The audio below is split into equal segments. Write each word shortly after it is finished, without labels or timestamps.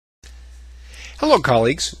Hello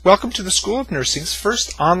colleagues, welcome to the School of Nursing's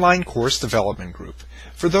first online course development group.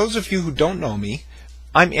 For those of you who don't know me,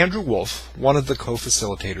 I'm Andrew Wolf, one of the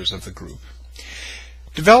co-facilitators of the group.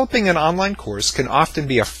 Developing an online course can often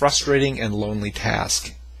be a frustrating and lonely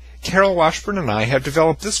task. Carol Washburn and I have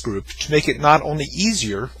developed this group to make it not only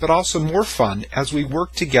easier, but also more fun as we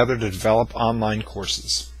work together to develop online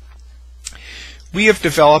courses. We have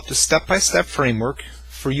developed a step-by-step framework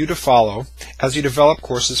for you to follow as you develop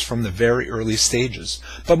courses from the very early stages.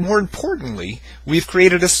 But more importantly, we've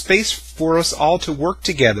created a space for us all to work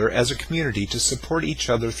together as a community to support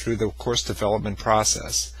each other through the course development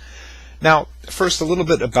process. Now, first, a little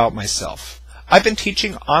bit about myself. I've been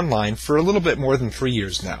teaching online for a little bit more than 3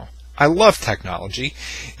 years now. I love technology,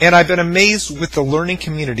 and I've been amazed with the learning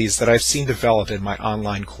communities that I've seen develop in my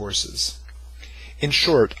online courses. In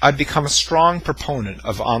short, I've become a strong proponent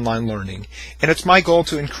of online learning, and it's my goal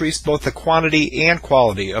to increase both the quantity and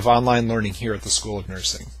quality of online learning here at the School of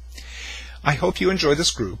Nursing. I hope you enjoy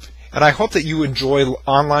this group, and I hope that you enjoy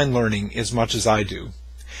online learning as much as I do.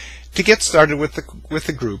 To get started with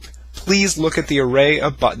the group, please look at the array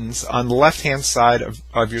of buttons on the left-hand side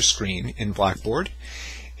of your screen in Blackboard.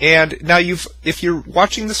 And now if you're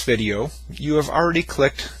watching this video, you have already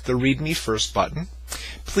clicked the Read Me First button.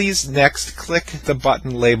 Please next click the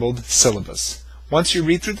button labeled Syllabus. Once you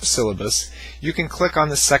read through the syllabus, you can click on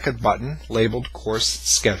the second button labeled Course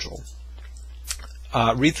Schedule.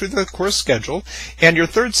 Read through the course schedule, and your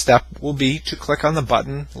third step will be to click on the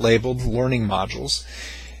button labeled Learning Modules,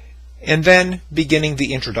 and then beginning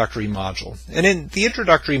the introductory module. And in the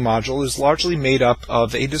introductory module is largely made up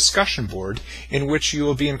of a discussion board in which you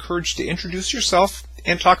will be encouraged to introduce yourself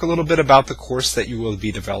and talk a little bit about the course that you will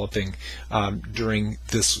be developing during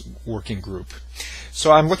this working group.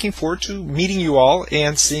 So I'm looking forward to meeting you all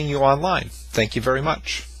and seeing you online. Thank you very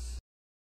much.